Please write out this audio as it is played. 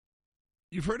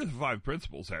You've heard of the 5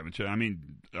 principles, haven't you? I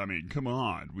mean, come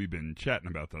on. We've been chatting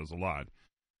about those a lot.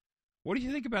 What do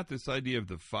you think about this idea of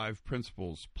the 5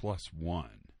 principles plus 1?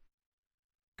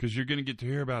 Because you're going to get to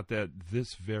hear about that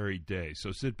this very day.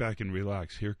 So sit back and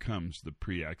relax. Here comes the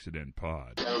Pre-Accident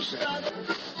Pod.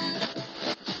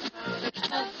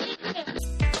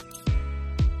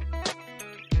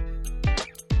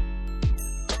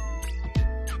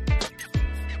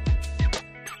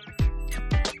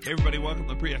 Hey everybody, welcome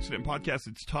to the Pre-Accident Podcast.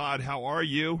 It's Todd. How are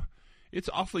you? It's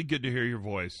awfully good to hear your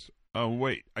voice. Oh,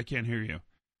 wait, I can't hear you.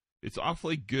 It's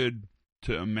awfully good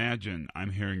to imagine I'm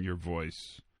hearing your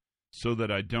voice so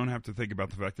that I don't have to think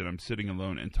about the fact that I'm sitting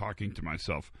alone and talking to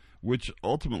myself, which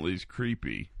ultimately is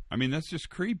creepy. I mean, that's just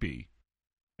creepy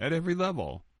at every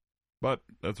level, but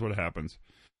that's what happens.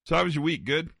 So how was your week?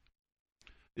 Good?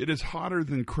 It is hotter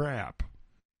than crap.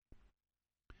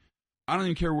 I don't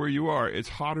even care where you are. It's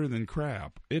hotter than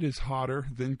crap. It is hotter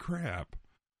than crap.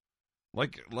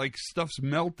 Like stuff's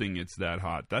melting. It's that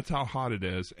hot. That's how hot it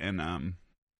is. And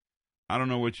I don't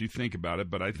know what you think about it,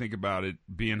 but I think about it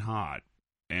being hot,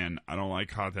 and I don't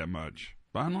like hot that much.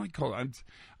 But I don't like cold.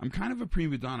 I'm kind of a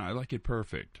prima donna. I like it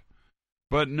perfect.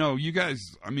 But no, you guys.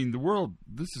 I mean, the world.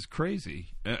 This is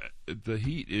crazy. The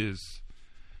heat is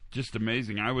just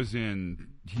amazing. I was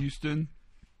in Houston,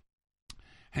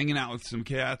 hanging out with some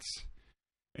cats.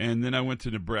 And then I went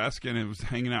to Nebraska and it was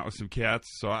hanging out with some cats.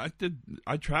 So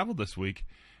I traveled this week,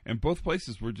 and both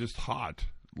places were just hot,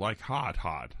 like hot.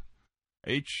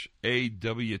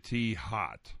 HAWT,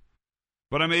 hot.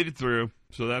 But I made it through,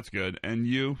 so that's good. And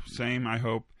you, same, I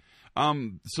hope.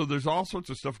 So there's all sorts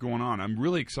of stuff going on. I'm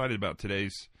really excited about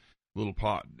today's little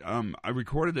pod. I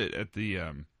recorded it at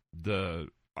the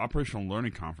Operational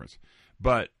Learning Conference,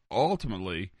 but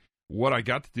ultimately, what I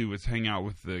got to do was hang out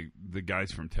with the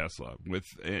guys from Tesla,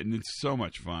 and it's so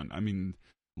much fun. I mean,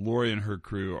 Lori and her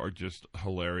crew are just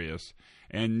hilarious,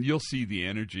 and you'll see the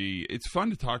energy. It's fun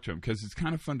to talk to them because it's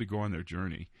kind of fun to go on their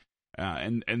journey,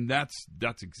 and that's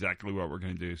exactly what we're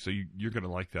going to do. So you're going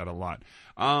to like that a lot.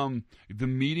 The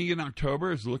meeting in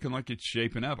October is looking like it's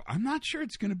shaping up. I'm not sure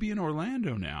it's going to be in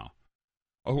Orlando now.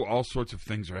 Oh, all sorts of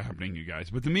things are happening, you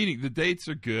guys. But the dates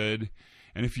are good.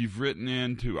 And if you've written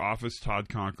into Office Todd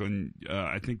Conklin,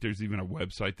 I think there's even a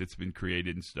website that's been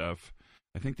created and stuff.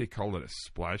 I think they call it a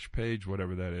splash page,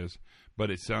 whatever that is. But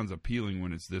it sounds appealing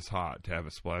when it's this hot to have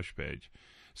a splash page.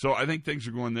 So I think things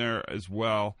are going there as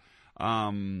well.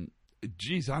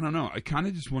 Geez, I don't know. I kind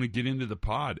of just want to get into the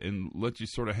pod and let you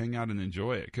sort of hang out and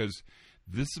enjoy it, because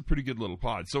this is a pretty good little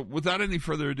pod. So without any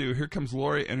further ado, here comes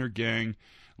Lori and her gang.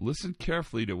 Listen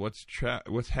carefully to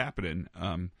what's happening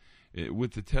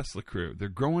with the Tesla crew. They're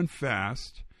growing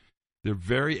fast. They're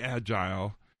very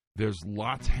agile. There's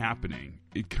lots happening.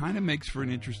 It kind of makes for an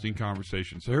interesting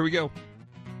conversation. So here we go.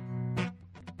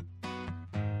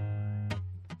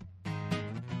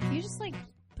 You just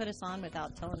put us on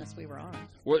without telling us we were on.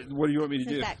 What do you want me to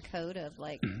do? Is that code of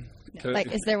Code?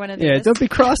 Is there one of those? Yeah, don't be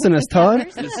crossing us,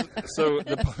 Todd. So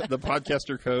the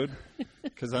podcaster code,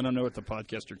 because I don't know what the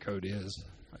podcaster code is.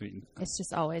 I mean, it's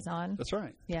just always on. That's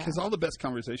right. Yeah. Because all the best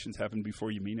conversations happen before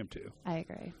you mean them to. I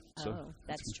agree. So,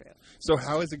 that's true. So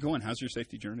how is it going? How's your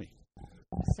safety journey?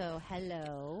 So,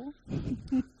 hello.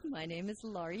 My name is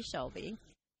Laurie Shelby,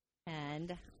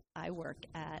 and I work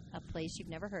at a place you've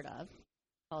never heard of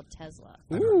called Tesla.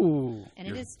 Ooh. And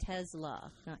it is Tesla,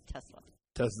 not Tesla.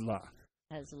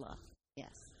 Tesla,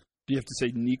 yes. Do you have to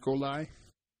say Nikolai?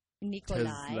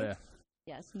 Nikolai. Tesla.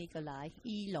 Yes, Nikolai.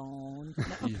 Elon.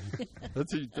 Yeah.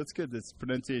 That's good. That's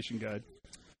pronunciation guide.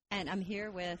 And I'm here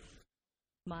with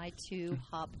my 2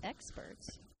 hop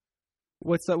experts.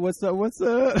 What's up?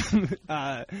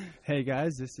 Hey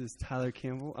guys, this is Tyler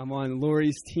Campbell. I'm on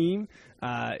Lori's team,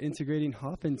 integrating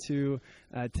hop into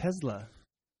Tesla.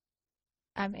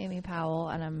 I'm Amy Powell,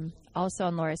 and I'm also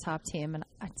on Lori's hop team. And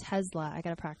Tesla, I got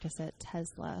to practice it.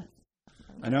 Tesla.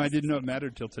 I know. I didn't know it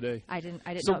mattered till today. I didn't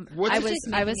So know. I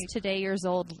was today years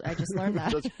old. I just learned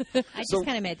that. I just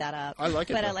kind of made that up. I like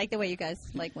it, but though. I like the way you guys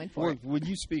went for it. When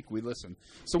you speak, we listen.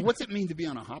 So what's it mean to be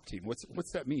on a hop team?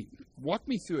 What's that mean? Walk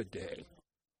me through a day.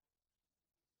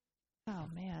 Oh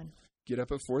man. Get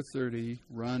up at 4:30,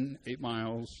 run 8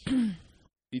 miles,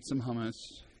 eat some hummus.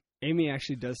 Amy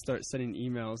actually does start sending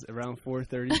emails around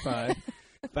 4:35.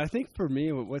 But I think for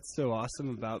me, what's so awesome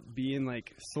about being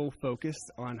so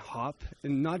focused on hop,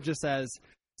 and not just as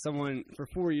someone, for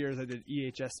 4 years I did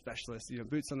EHS specialist,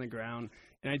 boots on the ground,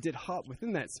 and I did hop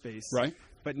within that space. Right.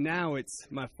 But now it's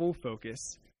my full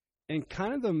focus, and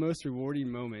kind of the most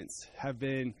rewarding moments have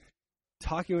been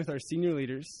talking with our senior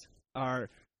leaders, our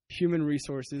human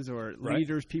resources or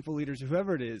leaders, people leaders,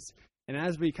 whoever it is, and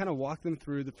as we kind of walk them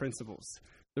through the principles,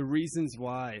 the reasons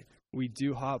why we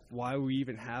do hop, why we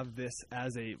even have this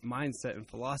as a mindset and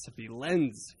philosophy,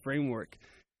 lens, framework,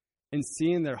 and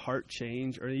seeing their heart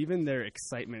change or even their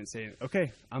excitement and saying,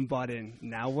 okay, I'm bought in.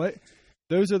 Now what?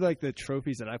 Those are like the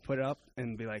trophies that I put up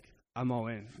and be like, I'm all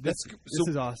in. This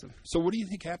is awesome. So what do you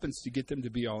think happens to get them to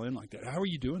be all in like that? How are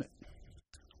you doing it?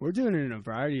 We're doing it in a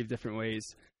variety of different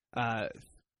ways. A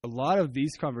lot of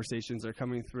these conversations are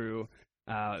coming through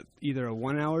either a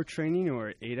 1-hour training or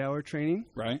an 8-hour training.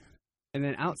 Right. And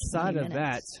then outside of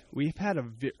that, we've had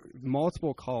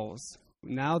multiple calls.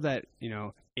 Now that,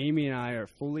 Amy and I are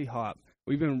fully hop,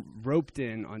 we've been roped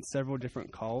in on several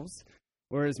different calls.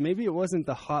 Whereas maybe it wasn't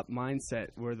the hop mindset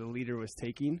where the leader was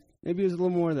taking. Maybe it was a little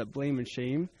more of that blame and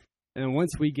shame. And then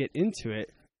once we get into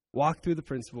it, walk through the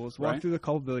principles, walk through the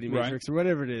culpability matrix or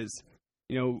whatever it is,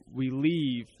 we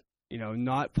leave,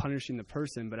 not punishing the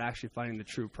person, but actually finding the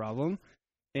true problem.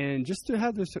 And just to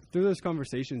have through those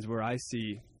conversations where I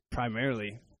see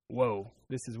primarily, whoa,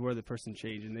 this is where the person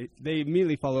changed. And they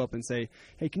immediately follow up and say,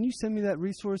 hey, can you send me that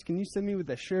resource? Can you send me with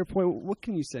that SharePoint? What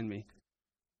can you send me?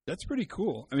 That's pretty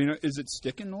cool. I mean, is it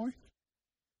sticking, Lori?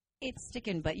 It's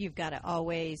sticking, but you've got to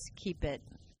always keep it,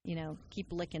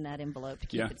 keep licking that envelope to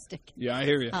keep it sticking. Yeah, I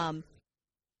hear you.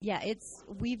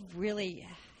 We've really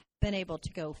been able to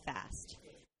go fast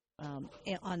on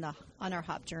our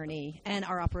hop journey and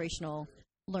our operational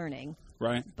learning.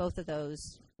 Right. Both of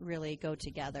those really go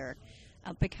together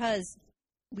because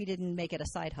we didn't make it a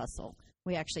side hustle.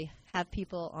 We actually have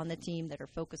people on the team that are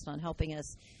focused on helping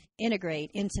us integrate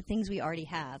into things we already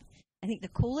have. I think the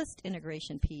coolest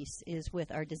integration piece is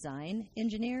with our design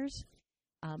engineers.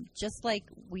 Just like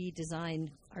we design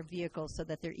our vehicles so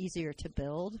that they're easier to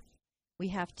build, we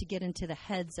have to get into the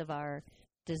heads of our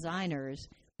designers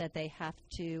that they have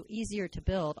to, easier to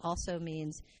build also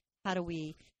means how do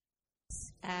we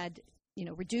add,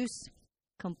 reduce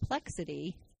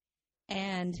complexity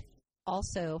and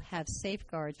also have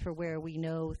safeguards for where we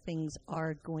know things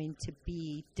are going to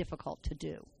be difficult to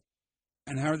do.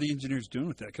 And how are the engineers doing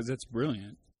with that? Because that's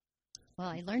brilliant. Well,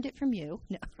 I learned it from you.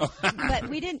 No. But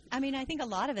we didn't, I think a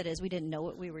lot of it is we didn't know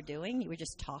what we were doing. We were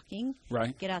just talking.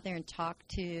 Right. Get out there and talk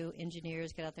to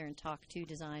engineers, get out there and talk to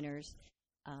designers.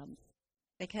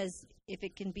 Because if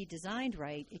it can be designed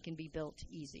right, it can be built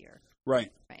easier.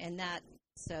 Right. And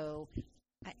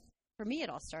for me, it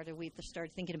all started, we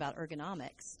started thinking about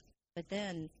ergonomics. But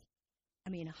then,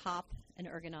 hop and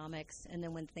ergonomics, and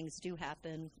then when things do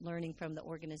happen, learning from the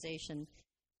organization,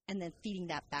 and then feeding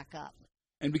that back up.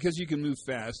 And because you can move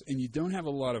fast, and you don't have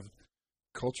a lot of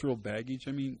cultural baggage,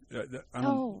 you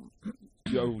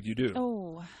do.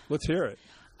 Oh. Let's hear it.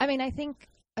 I think,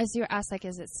 as you asked,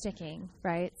 is it sticking,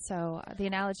 right? So the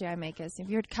analogy I make is if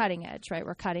you're cutting edge, right?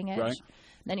 We're cutting edge. Right.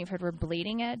 Then you've heard we're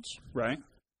bleeding edge. Right.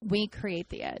 We create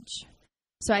the edge.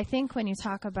 So I think when you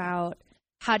talk about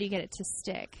how do you get it to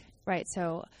stick, right?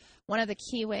 So one of the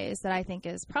key ways that I think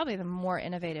is probably the more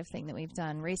innovative thing that we've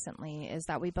done recently is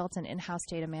that we built an in-house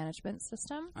data management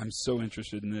system. I'm so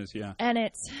interested in this, yeah. And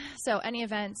it's, so any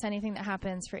events, anything that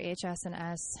happens for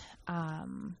HS&S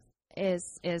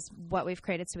is what we've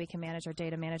created so we can manage our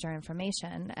data, manage our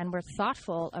information. And we're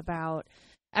thoughtful about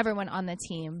everyone on the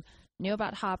team knew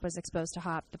about HOP, was exposed to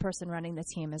HOP. The person running the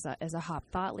team is a HOP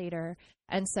thought leader.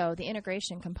 And so the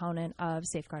integration component of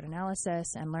safeguard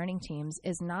analysis and learning teams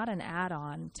is not an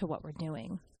add-on to what we're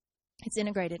doing. It's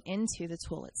integrated into the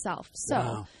tool itself.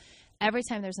 So every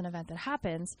time there's an event that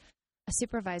happens, a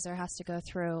supervisor has to go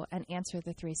through and answer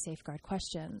the 3 safeguard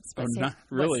questions.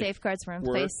 What safeguards were in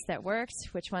place that worked,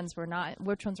 which ones were not,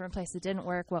 which ones were in place that didn't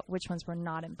work, which ones were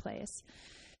not in place.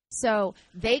 So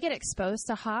they get exposed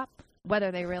to HOP,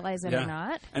 whether they realize it or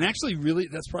not. And actually, really,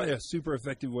 that's probably a super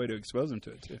effective way to expose them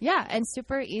to it, too. Yeah, and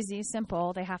super easy,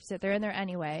 simple. They're in there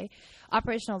anyway.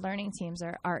 Operational learning teams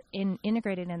are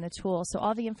integrated in the tool, so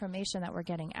all the information that we're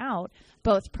getting out,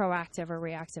 both proactive or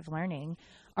reactive learning,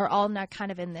 are all now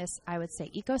kind of in this, I would say,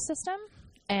 ecosystem.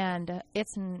 And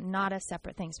it's not a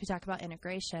separate thing. So we talk about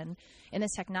integration in the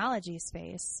technology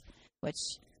space, which,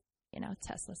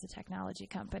 Tesla's a technology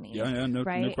company. Yeah, no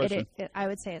question. I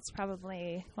would say it's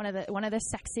probably one of the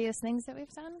sexiest things that we've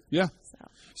done. Yeah.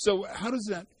 So how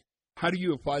do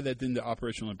you apply that then to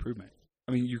operational improvement?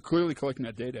 You're clearly collecting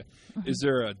that data. Mm-hmm. Is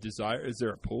there a desire? Is there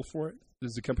a pull for it?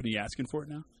 Is the company asking for it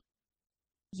now?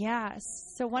 Yeah.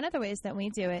 So one of the ways that we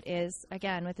do it is,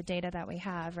 again, with the data that we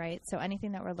have, right? So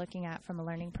anything that we're looking at from a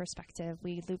learning perspective,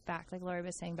 we loop back, like Lori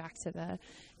was saying, back to the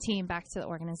team, back to the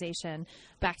organization,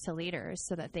 back to leaders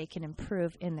so that they can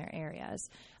improve in their areas.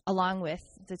 Along with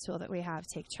the tool that we have,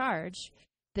 Take Charge,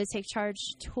 The Take Charge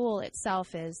tool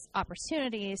itself is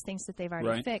opportunities, things that they've already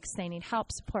Right. fixed, they need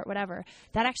help, support, whatever.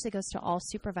 That actually goes to all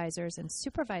supervisors, and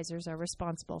supervisors are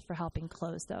responsible for helping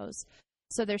close those.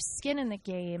 So there's skin in the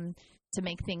game to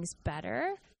make things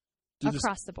better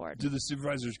across the board. Do the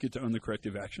supervisors get to own the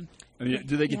corrective action? I mean,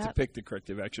 do they get to Yep. pick the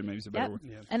corrective action? Maybe is a better Yep. word.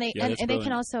 Yeah. And they Yeah, and, that's and they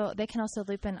brilliant. can also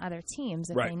loop in other teams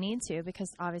if Right. they need to,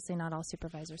 because obviously not all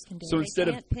supervisors can do So it. instead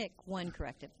they of can't pick one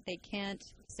corrective. They can't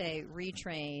say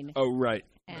retrain, oh right,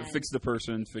 and fix the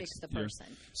person, fix the yeah. person.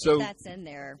 So- if that's in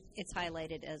there, it's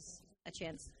highlighted as a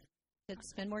chance to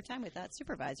spend more time with that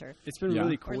supervisor. It's been Yeah.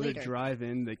 really Or cool to leader. drive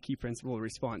in the key principle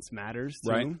response matters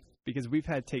too, Right. because we've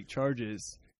had take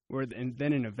charges where and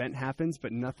then an event happens,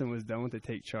 but nothing was done with the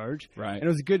take charge. Right. And it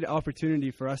was a good opportunity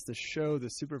for us to show the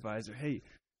supervisor, hey,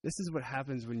 this is what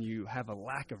happens when you have a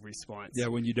lack of response. Yeah,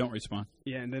 when you don't respond.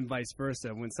 Yeah, and then vice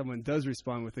versa. When someone does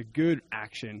respond with a good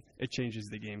action, it changes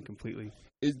the game completely.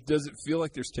 Does it feel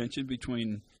like there's tension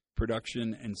between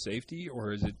production and safety,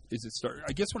 or is it start?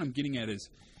 I guess what I'm getting at is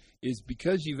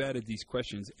because you've added these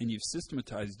questions and you've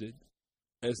systematized it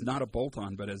as not a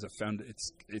bolt-on, but as a found.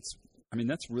 It's. I mean,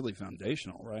 that's really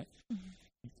foundational, right?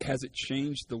 Mm-hmm. Has it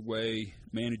changed the way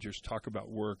managers talk about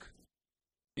work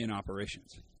in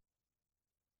operations?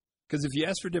 Because if you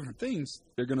ask for different things,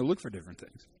 they're going to look for different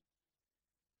things.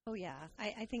 Oh yeah,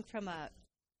 I think from a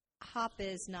hop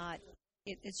is not.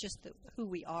 It's just who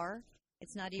we are.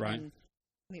 It's not even. Right.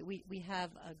 I mean, we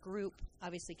have a group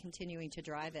obviously continuing to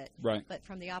drive it, Right. but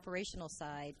from the operational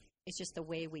side, it's just the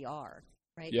way we are,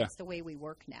 right? Yeah. It's the way we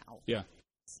work now. Yeah.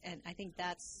 And I think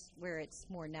that's where it's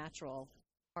more natural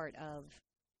part of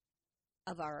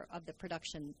the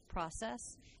production process,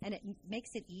 and it makes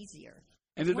it easier.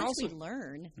 And it Once also we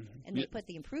learn and Yeah. they put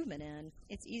the improvement in,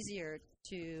 it's easier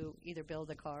to either build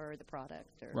the car or the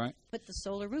product or Right. put the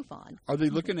solar roof on. Are they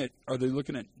looking at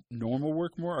normal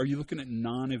work more? Are you looking at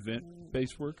non-event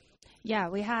based work? Yeah,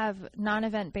 we have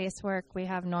non-event based work. We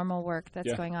have normal work that's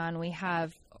Yeah. going on. We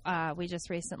have, we just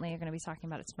recently are going to be talking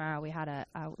about it tomorrow. We had a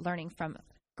learning from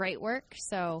great work.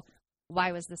 So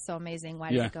why was this so amazing? Why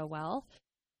did Yeah. it go well?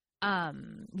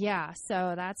 Yeah,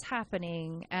 so that's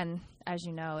happening. And as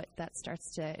you know, that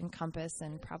starts to encompass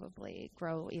and probably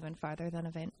grow even farther than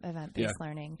event-based Yeah.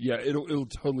 learning. Yeah, it'll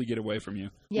totally get away from you,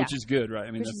 Yeah. which is good, right?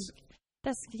 I mean, Which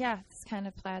that's That's kind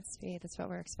of plaid speed. That's what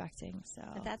we're expecting. So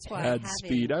But that's why plaid having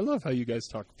speed. I love how you guys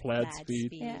talk plaid plaid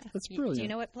speed. Yeah. That's Do brilliant. you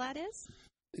know what plaid is?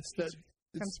 It's that.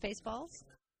 From It's, Spaceballs?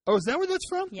 oh, is that where that's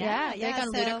from? Yeah, they've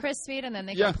gone so- ludicrous speed, and then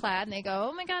they Yeah. go plaid, and they go,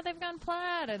 oh my god, they've gone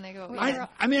plaid, and they go,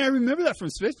 I mean, I remember that from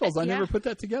Spaceballs. I Yeah. never put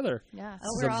that together. yeah. Oh, This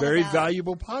we're is a all very about-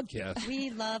 valuable podcast.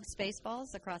 We love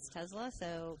Spaceballs across Tesla,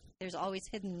 so there's always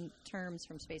hidden terms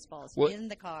from Spaceballs Well- in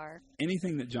the car.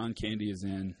 Anything that John Candy is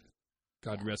in,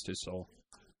 God Yeah. rest his soul.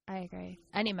 I agree.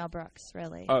 Any Mel Brooks,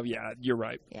 really. Oh yeah, you're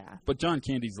right. Yeah, But John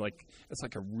Candy's it's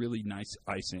like a really nice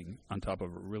icing on top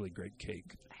of a really great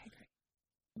cake. I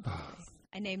agree.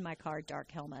 I named my car Dark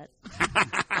Helmet.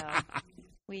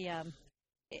 We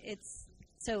it's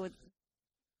so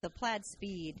the plaid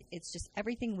speed. It's just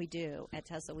everything we do at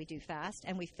Tesla. We do fast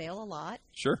and we fail a lot.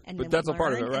 Sure, And but then that's we a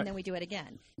part of learn, it, right? And then we do it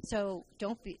again. So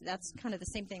don't be. That's kind of the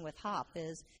same thing with Hop.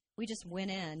 Is we just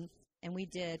went in and we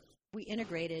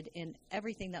integrated in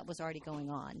everything that was already going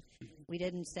on. We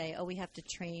didn't say, oh, we have to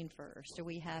train first, or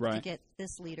we have to Right. get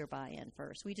this leader buy-in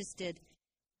first. We just did.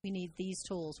 We need these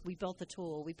tools. We built the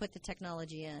tool. We put the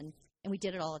technology in, and we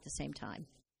did it all at the same time.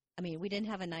 I mean, we didn't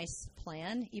have a nice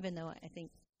plan, even though I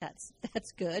think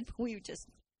that's good. We just,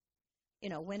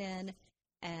 went in,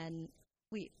 and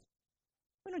we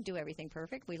don't do everything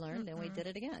perfect. We learned, and we did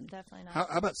it again. Definitely not.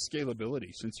 How about scalability?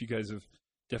 Since you guys have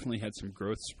definitely had some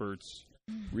growth spurts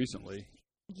recently.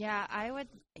 Yeah, I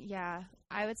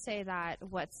would say that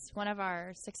what's one of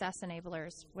our success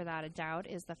enablers, without a doubt,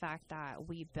 is the fact that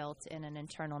we built in an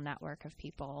internal network of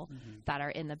people that are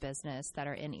in the business, that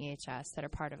are in EHS, that are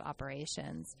part of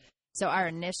operations. So our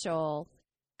initial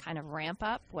kind of ramp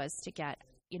up was to get,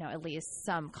 at least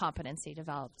some competency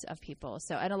developed of people.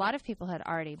 So, and a lot of people had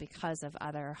already, because of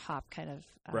other Hop kind of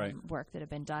Right. work that had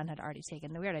been done, had already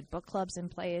taken. We had book clubs in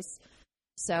place.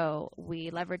 So we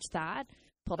leveraged that,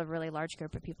 pulled a really large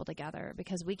group of people together,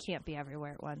 because we can't be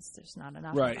everywhere at once. There's not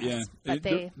enough Right, of us. yeah.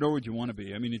 But Nor would you want to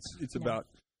be. I mean, it's No. about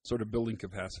sort of building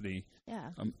capacity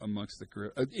yeah. amongst the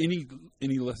group.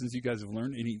 Any lessons you guys have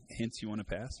learned? Any hints you want to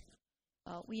pass?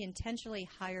 We intentionally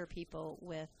hire people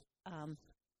with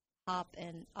Hop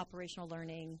and operational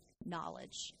learning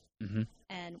knowledge. Mm-hmm.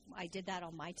 And I did that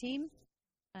on my team.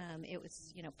 It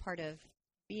was, part of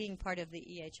being part of the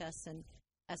EHS and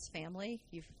as family.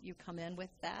 You come in with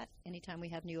that anytime we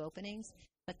have new openings.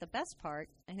 But the best part,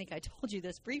 I think I told you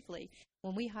this briefly,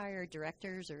 when we hire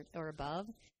directors or above,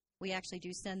 we actually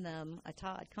do send them a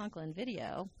Todd Conklin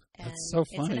video. And That's so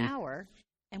it's funny. an hour,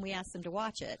 and we ask them to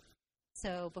watch it.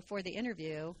 So before the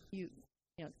interview, you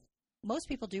know, most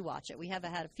people do watch it. We have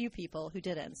had a few people who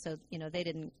didn't, so they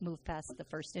didn't move past the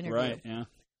first interview. Right, yeah.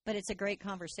 But it's a great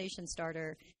conversation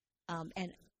starter,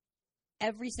 and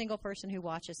every single person who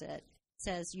watches it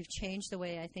says, you've changed the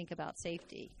way I think about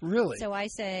safety. Really? So I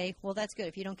say, well, that's good.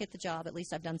 If you don't get the job, at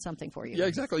least I've done something for you. Yeah,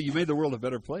 exactly. You made the world a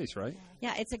better place, right?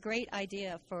 Yeah, it's a great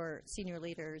idea for senior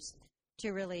leaders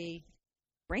to really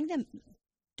bring them.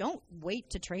 Don't wait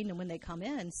to train them when they come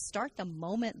in. Start the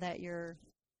moment that you're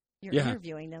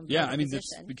interviewing them. Yeah, for I the mean,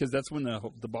 position. because that's when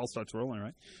the ball starts rolling,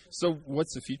 right? So,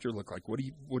 what's the future look like? What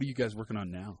are you guys working on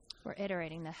now? We're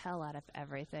iterating the hell out of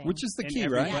everything. Which is the And key,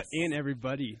 everybody- right? And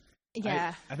everybody.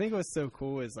 yeah. I think what's so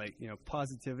cool is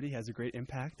positivity has a great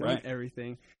impact on Right.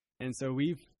 everything. And so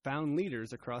we've found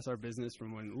leaders across our business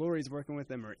from when Lori's working with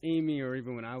them or Amy or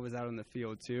even when I was out in the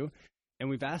field too. And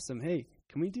we've asked them, hey,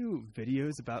 can we do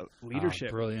videos about leadership?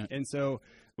 Oh, brilliant. And so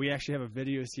we actually have a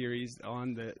video series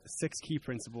on the 6 key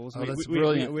principles. Oh, that's we,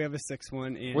 brilliant. We have a 6th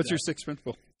one. And, What's your 6th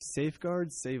principle?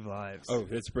 Safeguard, save lives. Oh,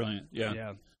 it's brilliant.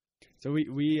 Yeah. So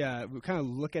we kind of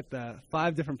look at the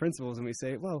 5 different principles and we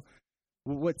say, well,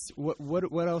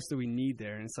 what else do we need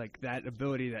there? And it's like that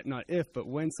ability that not if, but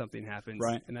when something happens,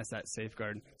 Right. and that's that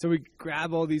safeguard. So we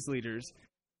grab all these leaders,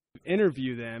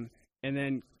 interview them, and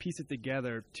then piece it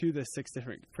together to the 6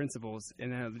 different principles,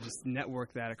 and then just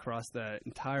network that across the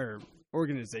entire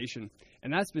organization.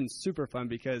 And that's been super fun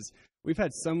because we've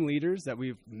had some leaders that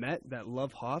we've met that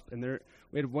love HOP, and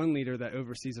we had one leader that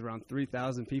oversees around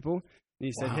 3,000 people. And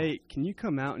he said, Wow. hey, can you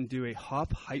come out and do a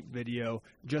HOP hype video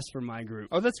just for my group?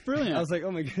 Oh, that's brilliant. I was like,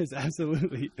 oh my goodness,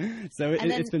 absolutely. So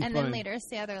and it's been fun. then leaders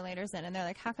see other leaders in, and they're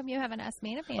like, how come you haven't asked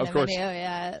me to be in Of a course. video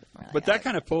yet? We're like, but that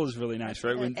kind of pull is really nice,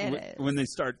 right? It When is. they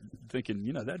start thinking,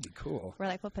 that'd be cool. we're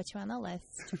like, we'll put you on the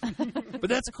list. But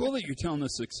that's cool that you're telling the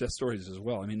success stories as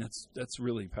well. I mean, that's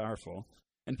really powerful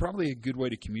and probably a good way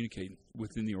to communicate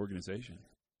within the organization.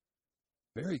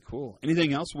 Very cool.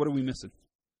 Anything else? What are we missing?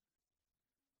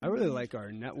 I really like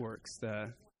our networks,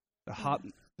 the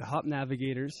HOP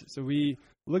navigators. So we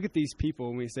look at these people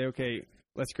and we say, okay,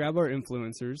 let's grab our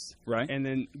influencers, Right. and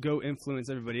then go influence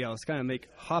everybody else. Kind of make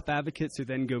HOP advocates who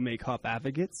then go make HOP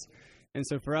advocates. And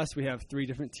so for us, we have 3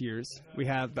 different tiers. We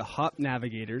have the HOP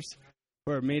navigators,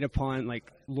 who are made upon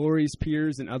like Lori's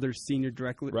peers and other senior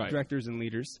directors and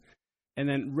leaders. And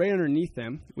then right underneath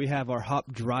them, we have our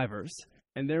HOP drivers.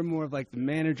 And they're more of like the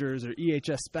managers or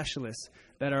EHS specialists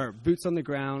that are boots on the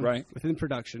ground Right. within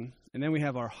production. And then we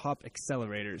have our HOP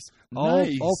accelerators.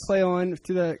 Nice. All play on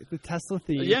to the Tesla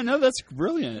theme. Yeah, no, that's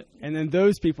brilliant. And then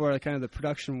those people are kind of the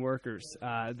production workers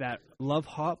that love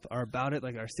HOP, are about it,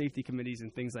 like our safety committees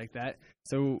and things like that.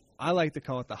 So I like to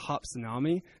call it the HOP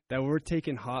tsunami, that we're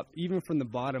taking HOP even from the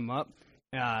bottom up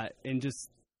and just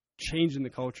changing the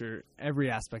culture,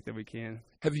 every aspect that we can.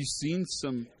 Have you seen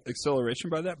some acceleration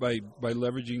by that, by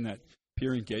leveraging that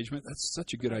peer engagement? That's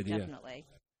such a good idea. Definitely.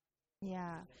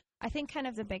 Yeah. I think kind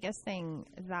of the biggest thing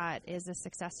that is a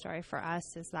success story for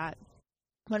us is that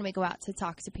when we go out to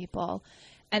talk to people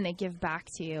and they give back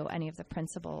to you any of the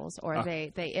principles or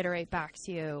they iterate back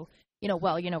to you,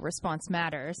 response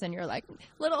matters, and you're like,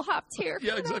 little HOP tear.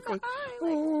 Yeah, exactly.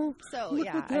 So, Look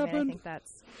yeah, what I happened. think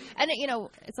that's, and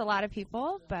it's a lot of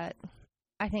people, but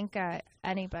I think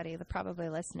anybody that probably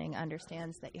listening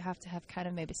understands that you have to have kind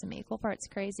of maybe some equal parts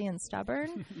crazy and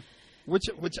stubborn.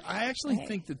 Which I actually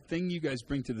think the thing you guys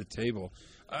bring to the table,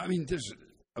 I mean, there's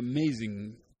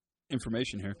amazing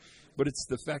information here, but it's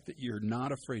the fact that you're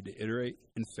not afraid to iterate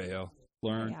and fail,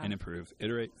 learn Yeah. and improve.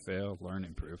 Iterate, fail, learn,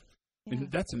 improve. Yeah.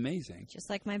 And that's amazing. Just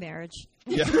like my marriage.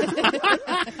 Yeah.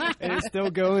 And it's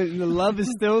still going. The love is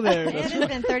still there. It has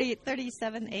been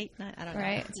 37, 8, 9, I don't know.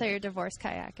 Right? So your divorce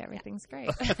kayak, everything's great.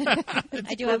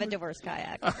 I do have a divorce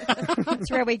kayak.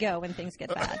 It's where we go when things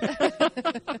get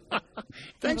bad.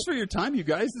 Thanks for your time, you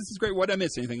guys. This is great. What did I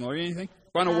miss? Anything, Lori? Anything?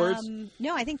 Final words?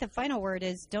 No, I think the final word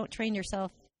is don't train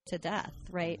yourself to death,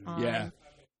 right? Yeah.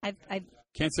 I've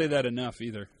Can't say that enough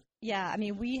either. Yeah, I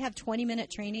mean, we have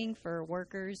 20-minute training for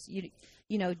workers.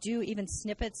 Do even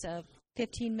snippets of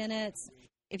 15 minutes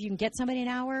if you can get somebody an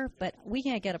hour, but we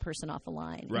can't get a person off a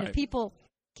line. Right. And if people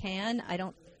can, I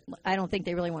don't think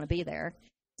they really want to be there.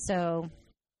 So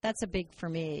that's a big for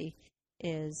me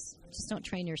is just don't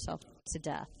train yourself to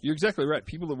death. You're exactly right.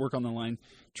 People that work on the line,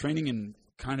 training in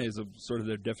kind of is a sort of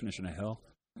their definition of hell.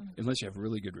 unless you have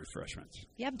really good refreshments.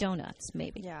 You have donuts,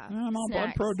 maybe. Yeah. I'm all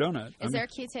Snacks. Blood Pro donut. Is there a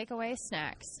key takeaway?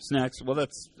 Snacks. snacks? Well,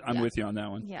 I'm Yeah. with you on that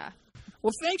one. Yeah.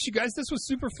 Well, thanks, you guys. This was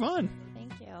super fun.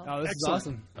 Thank you. Oh, this Excellent. is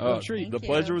awesome. Oh, What a treat. the Thank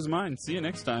pleasure you. was mine. See you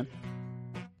next time.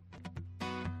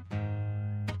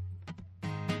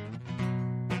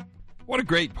 What a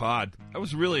great pod. That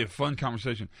was really a fun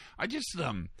conversation. I just,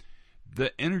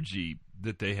 the energy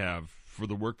that they have for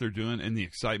the work they're doing and the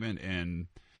excitement and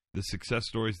the success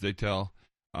stories they tell,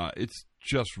 it's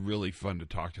just really fun to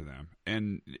talk to them.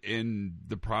 And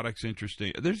the product's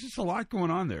interesting. There's just a lot going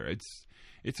on there.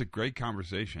 It's a great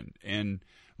conversation. And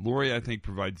Lori, I think,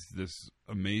 provides this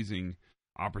amazing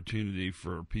opportunity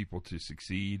for people to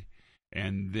succeed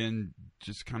and then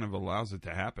just kind of allows it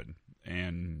to happen.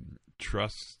 And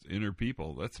trust inner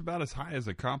people. That's about as high as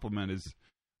a compliment as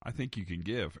I think you can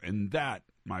give. And that,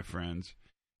 my friends,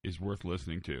 is worth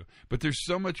listening to. But there's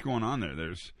so much going on there.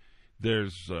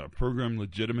 There's program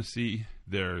legitimacy.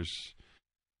 There's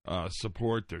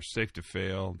support. There's safe to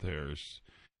fail. There's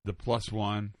the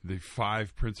 +1, the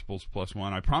 5 principles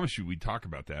 +1. I promise you we'd talk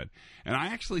about that. And I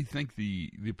actually think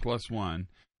the +1,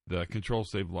 the control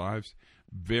save lives,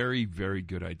 very, very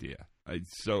good idea.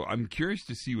 So I'm curious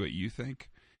to see what you think.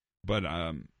 But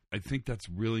I think that's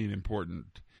really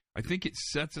important. I think it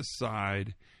sets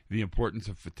aside the importance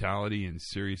of fatality and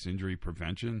serious injury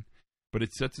prevention, but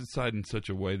it sets it aside in such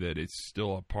a way that it's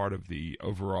still a part of the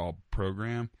overall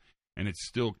program, and it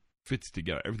still fits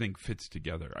together. Everything fits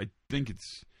together. I think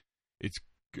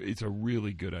it's a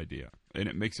really good idea, and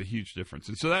it makes a huge difference.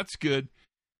 And so that's good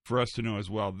for us to know as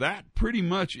well. That pretty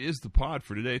much is the pod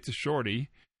for today. It's a shorty,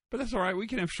 but that's all right. We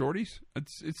can have shorties.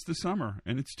 It's the summer,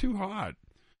 and it's too hot.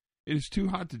 It is too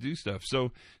hot to do stuff.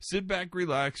 So sit back,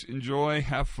 relax, enjoy,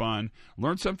 have fun,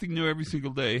 learn something new every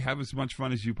single day, have as much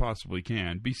fun as you possibly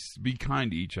can. Be kind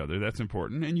to each other. That's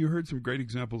important. And you heard some great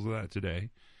examples of that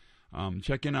today.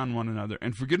 Check in on one another.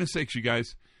 And for goodness sakes, you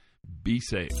guys, be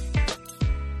safe.